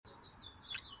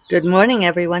Good morning,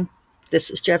 everyone.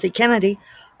 This is Jeffy Kennedy,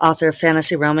 author of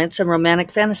fantasy romance and romantic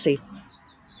fantasy.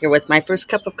 Here with my first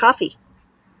cup of coffee.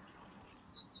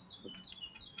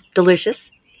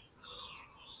 Delicious.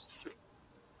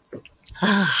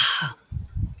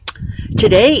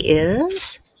 Today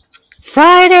is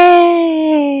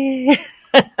Friday,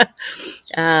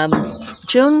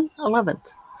 June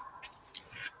 11th.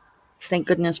 Thank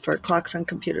goodness for clocks on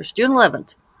computers. June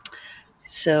 11th.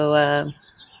 So,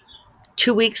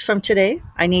 2 weeks from today,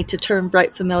 I need to turn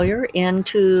Bright Familiar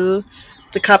into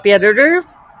the copy editor.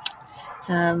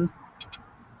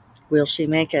 Will she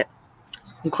make it?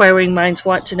 Inquiring minds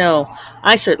want to know.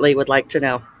 I certainly would like to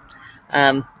know.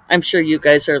 I'm sure you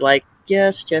guys are like,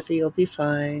 yes, Jeffy, you'll be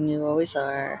fine. You always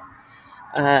are.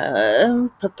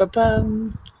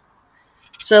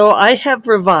 So I have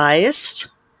revised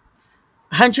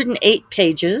 108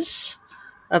 pages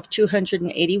of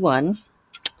 281,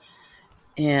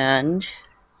 and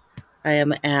I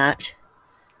am at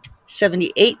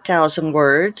 78,000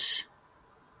 words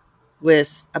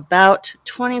with about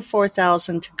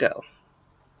 24,000 to go.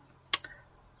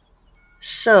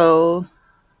 So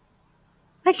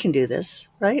I can do this,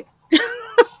 right?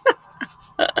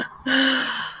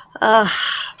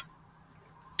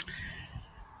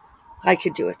 I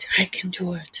can do it. I can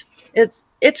do it.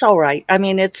 It's all right. I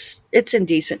mean, it's in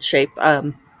decent shape.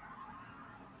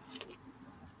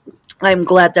 I'm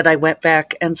glad that I went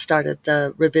back and started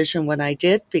the revision when I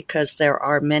did, because there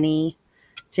are many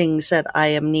things that I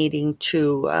am needing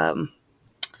to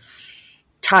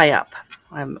tie up.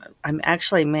 I'm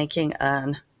actually making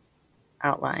an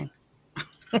outline.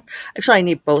 Actually, I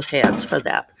need both hands for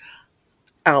that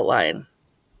outline.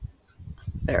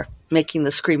 There, making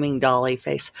the screaming dolly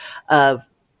face.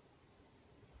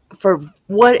 For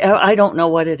what, I don't know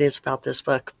what it is about this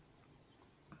book.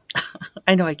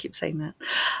 I know I keep saying that.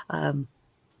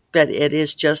 But it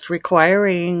is just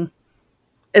requiring,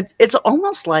 it's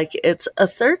almost like it's a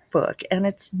third book, and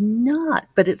it's not,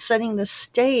 but it's setting the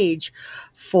stage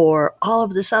for all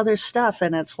of this other stuff.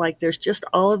 And it's like there's just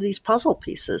all of these puzzle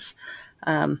pieces.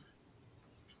 Who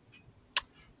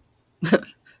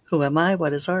am I?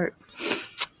 What is art?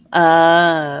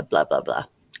 Blah, blah, blah.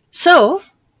 So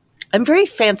I'm very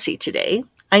fancy today.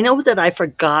 I know that I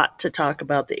forgot to talk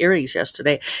about the earrings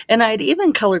yesterday, and I'd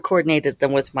even color coordinated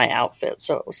them with my outfit.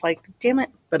 So it was like, damn it,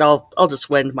 but I'll just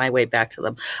wend my way back to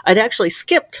them. I'd actually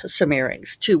skipped some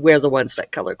earrings to wear the ones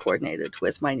that color coordinated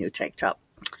with my new tank top.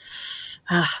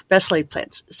 Best laid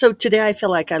plans. So today I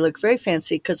feel like I look very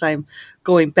fancy because I'm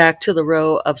going back to the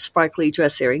row of sparkly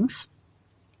dress earrings.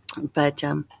 But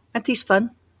aren't these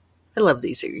fun? I love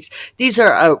these earrings. These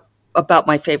are about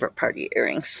my favorite party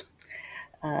earrings.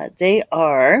 These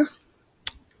are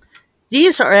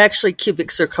actually cubic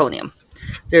zirconium.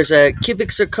 There's a cubic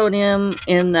zirconium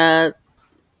in the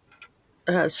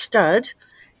stud,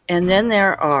 and then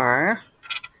there are,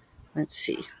 let's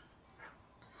see,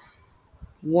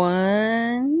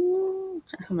 how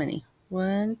many?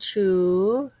 1,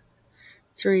 2,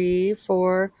 3,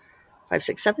 4, 5,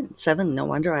 6, 7. 7, no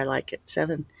wonder I like it.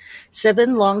 7.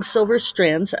 7 long silver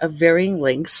strands of varying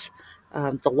lengths,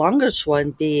 the longest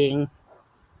one being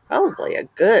probably a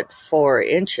good 4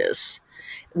 inches,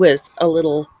 with a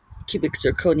little cubic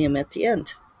zirconium at the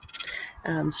end.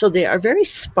 So they are very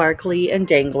sparkly and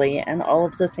dangly and all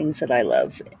of the things that I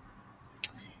love.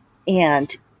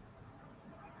 And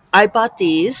I bought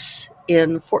these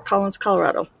in Fort Collins,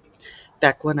 Colorado.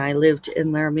 Back when I lived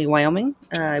in Laramie, Wyoming,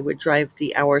 I would drive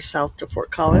the hour south to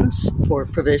Fort Collins for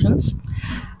provisions.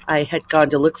 I had gone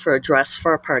to look for a dress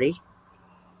for a party,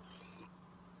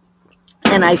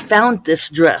 and I found this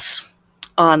dress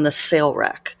on the sale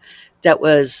rack that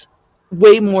was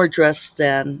way more dress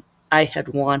than I had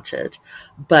wanted,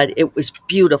 but it was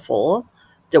beautiful.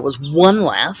 There was one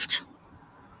left,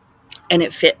 and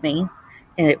it fit me,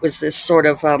 and it was this sort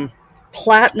of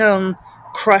platinum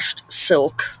crushed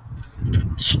silk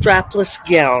strapless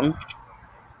gown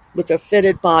with a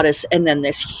fitted bodice, and then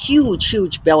this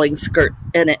huge belling skirt,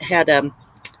 and it had I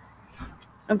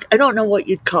don't know what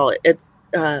you'd call it.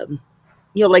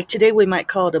 Like today we might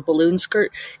call it a balloon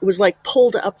skirt. It was like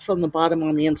pulled up from the bottom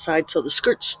on the inside, so the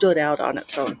skirt stood out on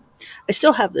its own. I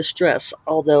still have this dress,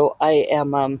 although I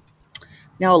am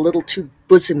now a little too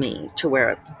bosomy to wear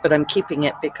it, but I'm keeping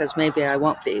it because maybe I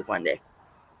won't be one day.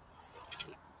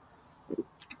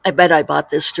 I bet I bought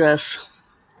this dress,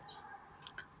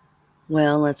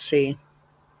 well, let's see,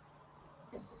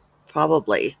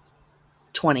 probably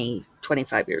 20,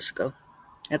 25 years ago.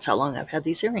 That's how long I've had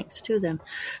these earrings too then,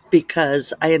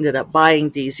 because I ended up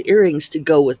buying these earrings to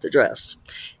go with the dress.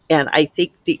 And I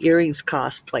think the earrings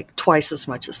cost like twice as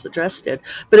much as the dress did.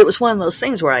 But it was one of those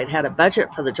things where I'd had a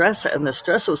budget for the dress, and this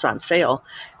dress was on sale.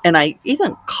 And I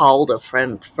even called a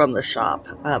friend from the shop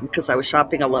because I was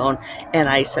shopping alone. And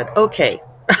I said, okay,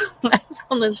 I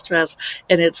found this dress,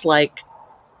 and it's like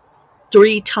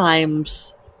 3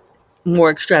 times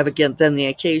more extravagant than the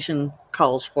occasion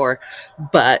calls for,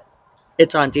 but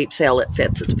it's on deep sale. It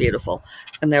fits. It's beautiful.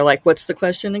 And they're like, what's the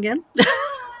question again?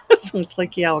 So it's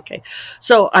like, yeah, okay.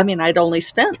 So, I mean, I'd only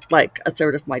spent like a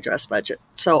third of my dress budget.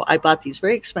 So I bought these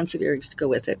very expensive earrings to go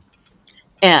with it.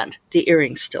 And the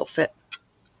earrings still fit.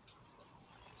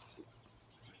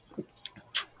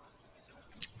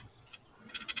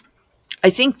 I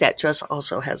think that dress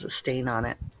also has a stain on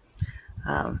it.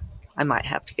 Um, I might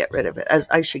have to get rid of it.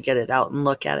 I should get it out and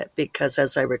look at it because,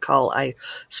 as I recall, I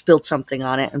spilled something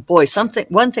on it. And boy,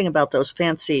 one thing about those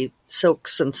fancy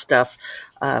silks and stuff,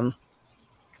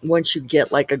 once you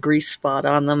get like a grease spot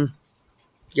on them,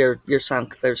 you're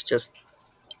sunk. There's just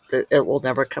it will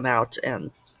never come out,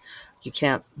 and you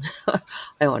can't. I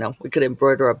don't know. We could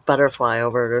embroider a butterfly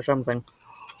over it or something.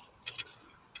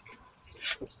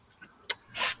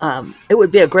 It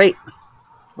would be a great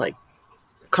like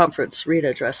conference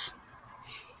Rita dress.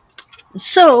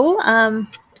 So,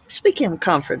 speaking of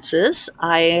conferences,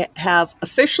 I have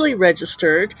officially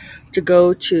registered to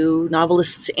go to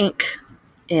Novelists Inc.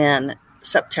 in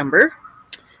September,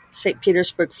 St.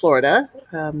 Petersburg, Florida.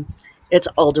 It's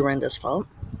all Dorinda's fault.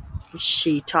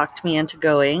 She talked me into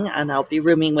going, and I'll be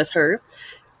rooming with her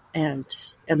and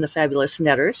the fabulous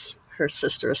Netters, her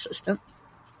assistant.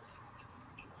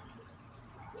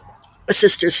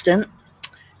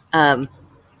 Um,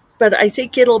 but I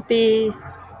think it'll be.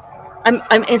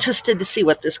 I'm interested to see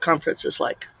what this conference is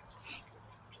like.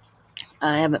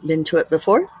 I haven't been to it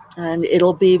before, and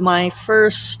it'll be my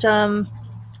first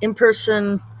in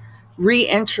person re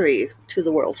entry to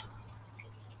the world.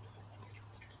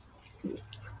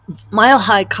 Mile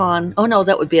High Con, oh no,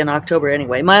 that would be in October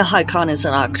anyway. Mile High Con is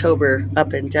in October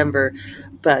up in Denver,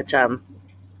 but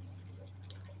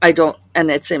I don't, and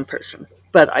it's in person,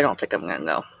 but I don't think I'm going to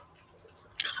go.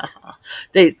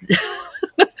 They,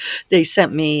 they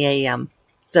sent me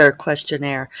their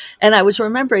questionnaire, and I was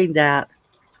remembering that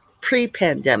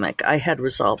pre-pandemic, I had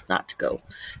resolved not to go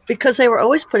because they were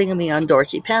always putting me on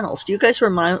dorky panels. Do you guys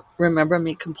remember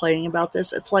me complaining about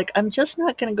this? It's like I'm just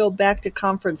not going to go back to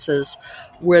conferences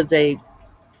where they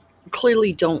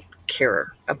clearly don't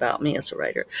care about me as a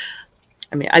writer.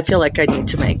 I mean, I feel like I need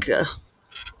to make a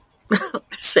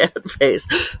sad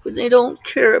face when they don't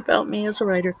care about me as a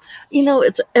writer.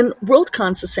 It's and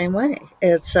Worldcon's the same way.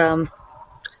 It's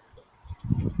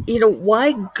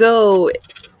why go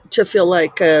to feel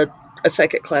like a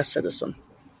second class citizen?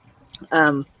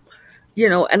 Um,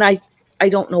 and I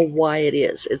don't know why it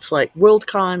is. It's like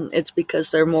Worldcon. It's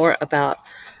because they're more about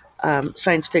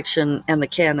science fiction and the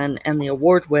canon and the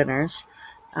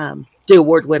the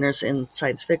award winners in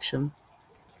science fiction.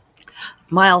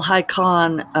 Mile High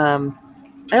Con, I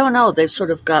don't know. They've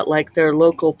sort of got like their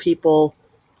local people.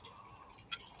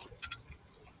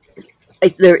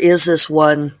 There is this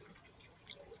one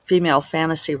female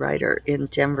fantasy writer in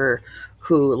Denver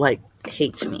who like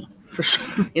hates me for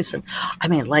some reason. I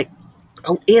mean, like,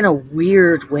 oh, in a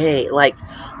weird way. Like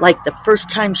the first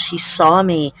time she saw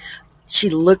me, she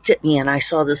looked at me and I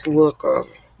saw this look of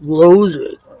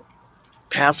loathing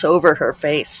pass over her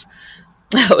face.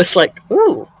 I was like,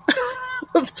 ooh,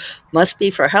 must be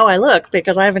for how I look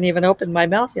because I haven't even opened my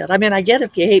mouth yet. I mean, I get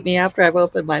if you hate me after I've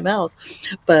opened my mouth,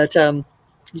 but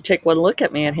you take one look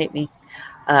at me and hate me.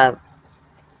 Uh,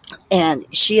 and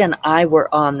she and I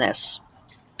were on this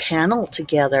panel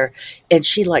together, and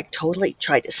she like totally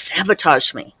tried to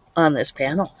sabotage me on this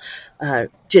panel.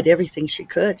 Did everything she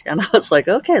could, and I was like,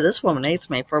 okay, this woman hates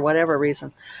me for whatever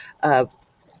reason. Uh,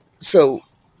 so,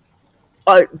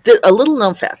 a little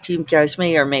known fact, you guys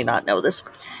may or may not know this.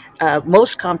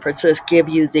 Most conferences give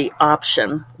you the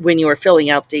option when you are filling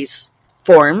out these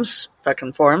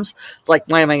fucking forms. It's like,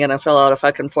 why am I going to fill out a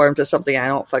fucking form to something I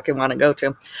don't fucking want to go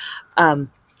to?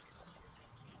 Um,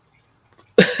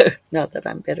 Not that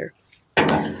I'm bitter.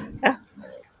 Yeah.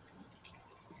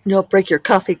 You'll break your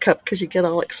coffee cup because you get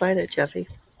all excited, Jeffy.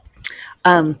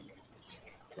 Um,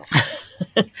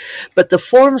 but the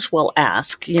forms will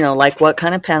ask, like what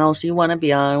kind of panels do you want to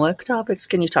be on? What topics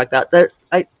can you talk about?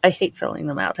 I hate filling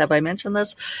them out. Have I mentioned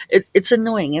this? It's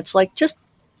annoying. It's like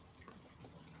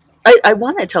I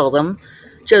want to tell them,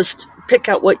 just pick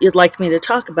out what you'd like me to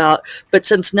talk about. But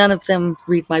since none of them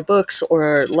read my books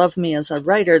or love me as a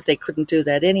writer, they couldn't do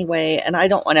that anyway. And I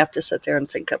don't want to have to sit there and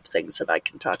think up things that I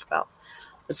can talk about.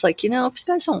 It's like, if you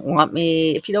guys don't want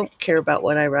me, if you don't care about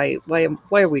what I write, why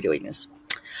are we doing this?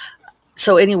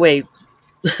 So anyway,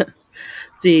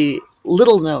 the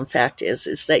little known fact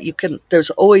is that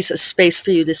there's always a space for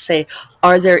you to say,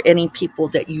 are there any people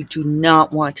that you do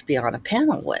not want to be on a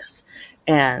panel with?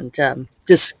 And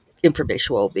this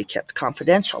information will be kept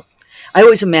confidential. I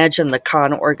always imagine the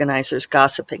con organizers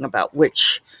gossiping about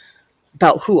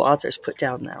who authors put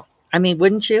down now. I mean,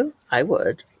 wouldn't you? I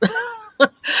would.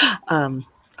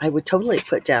 I would totally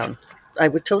I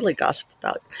would totally gossip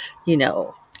about, you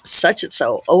know, such and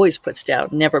so always puts down,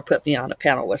 never put me on a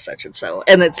panel with such and so.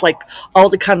 And it's like all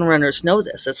the con runners know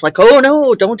this. It's like, oh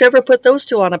no, don't ever put those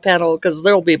two on a panel because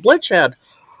there'll be bloodshed.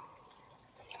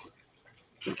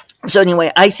 So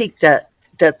anyway, I think that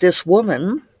this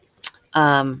woman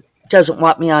doesn't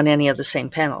want me on any of the same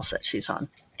panels that she's on.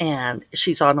 And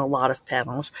she's on a lot of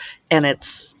panels, and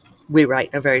we write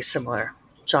in a very similar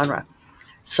genre.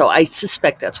 So I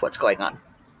suspect that's what's going on.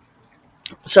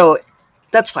 So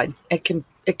that's fine. It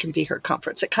can be her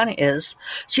conference. It kind of is.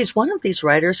 She's one of these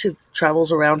writers who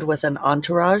travels around with an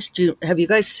entourage. Have you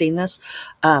guys seen this?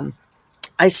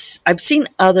 I've seen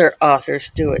other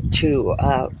authors do it too.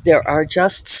 There are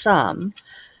just some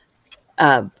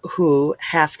who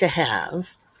have to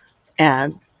have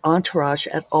an entourage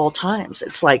at all times.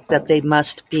 It's like that they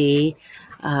must be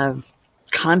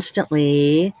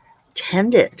constantly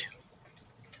tended.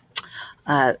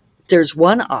 There's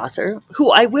one author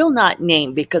who I will not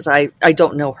name because I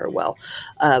don't know her well.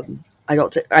 I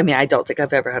don't think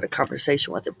I've ever had a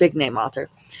conversation with a big name author,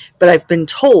 but I've been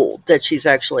told that she's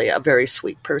actually a very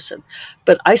sweet person.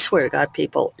 But I swear to God,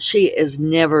 people, she is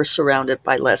never surrounded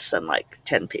by less than like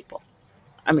 10 people.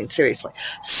 I mean, seriously.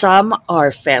 Some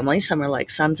are family, some are like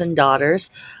sons and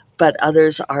daughters, but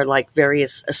others are like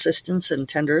various assistants and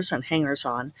tenders and hangers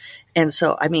on. And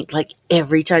so, I mean, like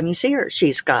every time you see her,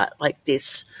 she's got like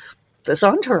this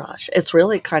entourage. It's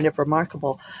really kind of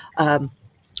remarkable. I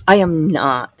am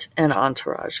not an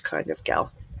entourage kind of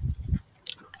gal.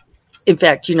 In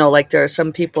fact, like there are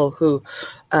some people who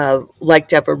like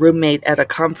to have a roommate at a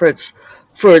conference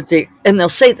and they'll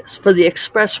say this, for the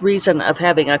express reason of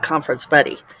having a conference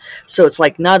buddy. So it's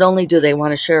like not only do they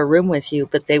want to share a room with you,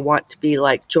 but they want to be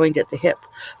like joined at the hip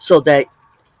so that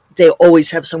they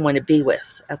always have someone to be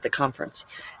with at the conference.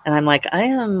 And I'm like,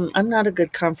 I'm not a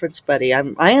good conference buddy. I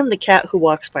am the cat who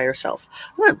walks by herself.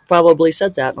 I haven't probably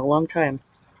said that in a long time.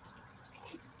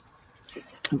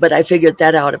 But I figured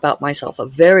that out about myself a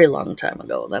very long time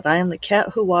ago, that I am the cat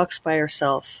who walks by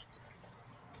herself.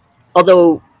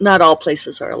 Although not all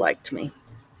places are alike to me.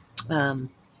 But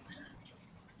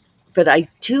I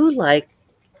do like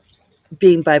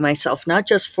being by myself, not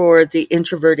just for the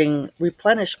introverting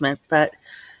replenishment, but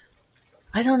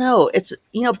I don't know. It's,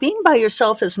 being by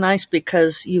yourself is nice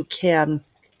because you can,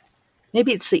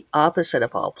 maybe it's the opposite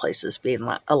of all places being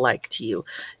alike to you,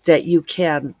 that you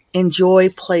can enjoy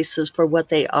places for what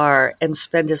they are and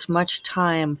spend as much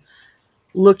time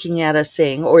looking at a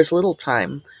thing or as little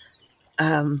time.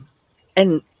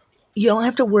 And you don't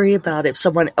have to worry about if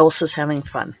someone else is having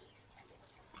fun.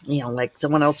 Like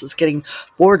someone else is getting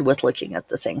bored with looking at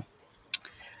the thing.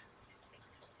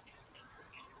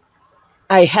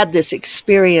 I had this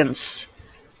experience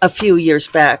a few years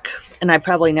back, and I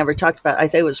probably never talked about it. I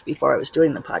think it was before I was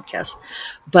doing the podcast.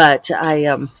 But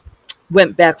I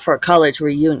went back for a college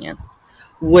reunion,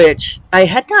 which I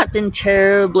had not been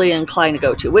terribly inclined to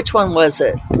go to. Which one was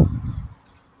it?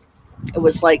 It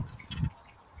was like,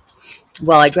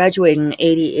 well, I graduated in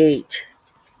 88.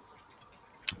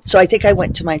 So I think I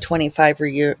went to my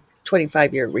 25-year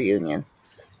reunion.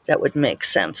 That would make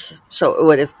sense. So it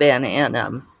would have been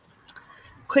in,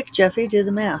 quick, Jeffy, do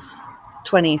the math,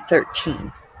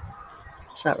 2013.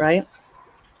 Is that right?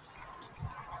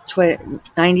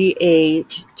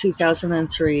 98,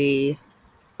 2003,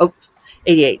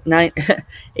 88,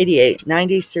 88,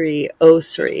 93,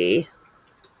 03.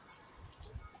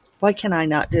 Why can I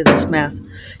not do this math?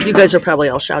 You guys are probably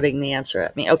all shouting the answer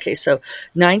at me. Okay, so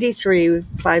 93,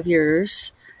 5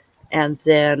 years, and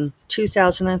then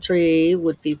 2003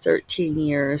 would be 13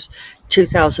 years.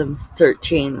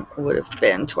 2013 would have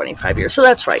been 25 years. So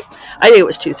that's right. I think it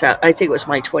was 2000. I think it was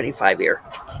my 25 year,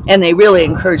 and they really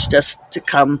encouraged us to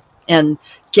come and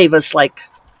gave us like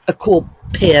a cool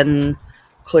pin,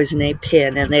 cloisonne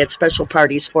pin, and they had special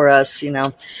parties for us,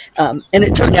 and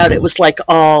it turned out it was like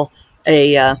all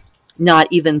a not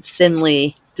even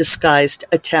thinly disguised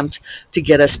attempt to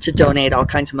get us to donate all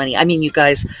kinds of money. I mean, you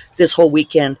guys, this whole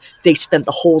weekend, they spent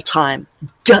the whole time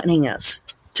gunning us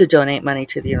to donate money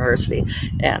to the university.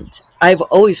 And I've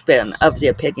always been of the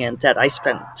opinion that I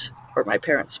spent, or my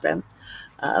parents spent,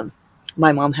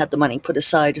 my mom had the money put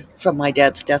aside from my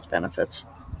dad's death benefits.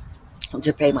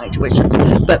 to pay my tuition.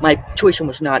 But my tuition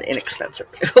was not inexpensive.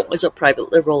 It was a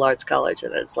private liberal arts college,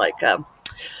 and it's like,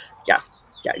 yeah,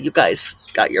 yeah, you guys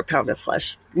got your pound of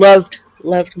flesh. Loved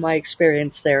my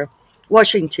experience there.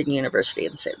 Washington University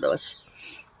in St. Louis,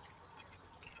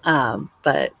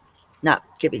 but not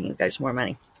giving you guys more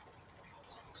money.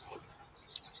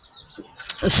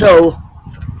 So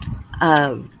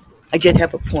I did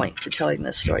have a point to telling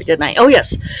this story, didn't I? Oh,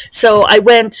 yes. So I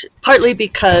went partly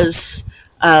because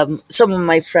some of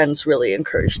my friends really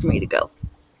encouraged me to go.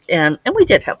 And we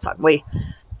did have fun.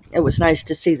 It was nice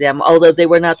to see them, although they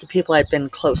were not the people I'd been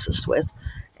closest with.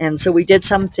 And so we did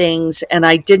some things, and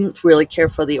I didn't really care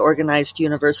for the organized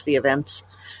university events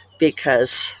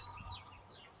because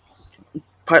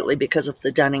partly because of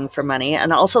the dunning for money,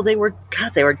 and also they were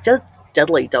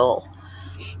deadly dull.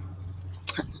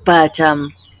 But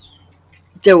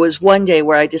there was one day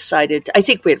where I decided, I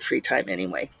think we had free time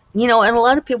anyway, and a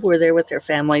lot of people were there with their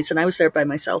families, and I was there by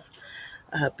myself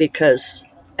because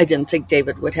I didn't think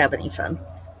David would have any fun,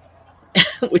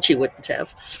 which he wouldn't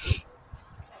have.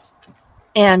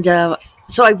 And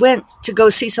so I went to go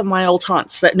see some of my old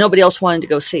haunts that nobody else wanted to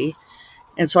go see.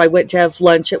 And so I went to have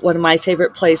lunch at one of my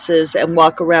favorite places and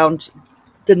walk around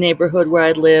the neighborhood where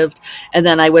I lived. And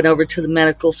then I went over to the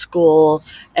medical school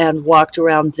and walked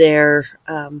around there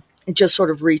and just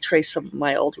sort of retraced some of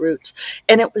my old roots.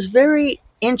 And it was very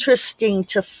interesting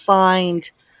to find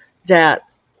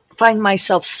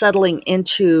myself settling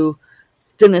into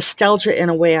the nostalgia in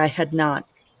a way I had not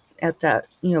at that,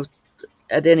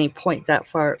 at any point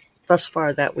thus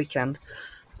far that weekend.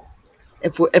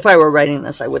 If I were writing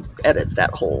this, I would edit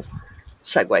that whole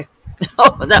segue,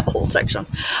 that whole section.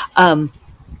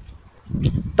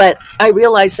 But I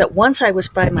realized that once I was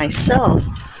by myself,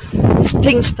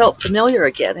 things felt familiar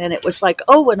again. And it was like,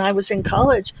 oh, when I was in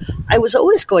college, I was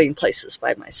always going places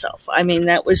by myself. I mean,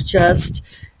 that was just,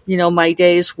 my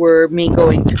days were me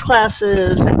going to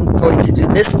classes and going to do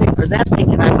this thing or that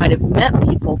thing. And I might have met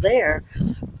people there,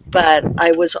 but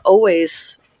I was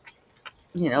always,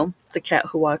 the cat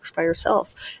who walks by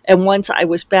herself. And once I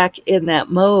was back in that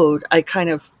mode, I kind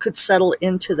of could settle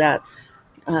into that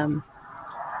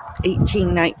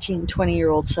 18, 19,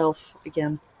 20-year-old self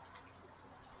again.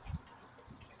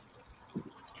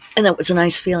 And that was a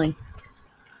nice feeling.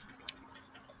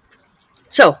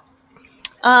 So,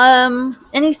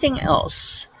 anything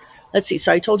else? Let's see.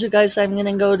 So I told you guys I'm going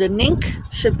to go to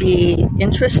NINC. Should be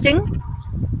interesting.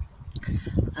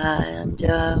 And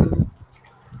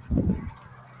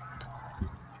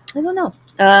I don't know.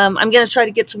 I'm going to try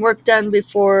to get some work done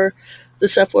before the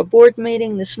SFWA board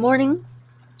meeting this morning.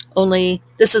 Only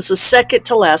this is the second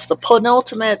to last, the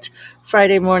penultimate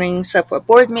Friday morning SFWA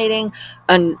board meeting.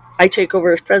 And I take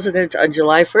over as president on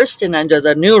July 1st, and under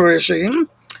the new regime,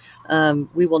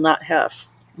 we will not have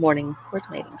morning board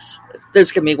meetings.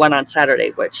 There's going to be one on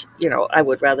Saturday, which, I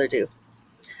would rather do.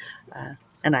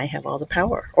 And I have all the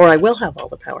power, or I will have all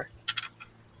the power.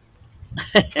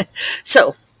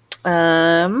 So,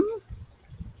 yeah,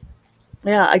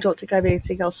 I don't think I have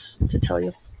anything else to tell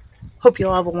you. Hope you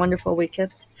all have a wonderful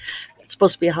weekend. It's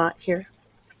supposed to be hot here.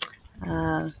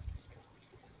 Yeah.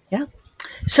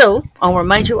 So I'll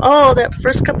remind you all that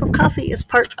First Cup of Coffee is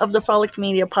part of the Frolic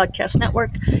Media Podcast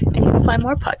Network, and you can find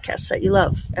more podcasts that you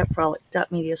love at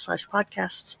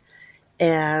frolic.media/podcasts.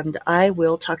 And I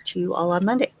will talk to you all on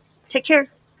Monday. Take care.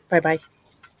 Bye-bye.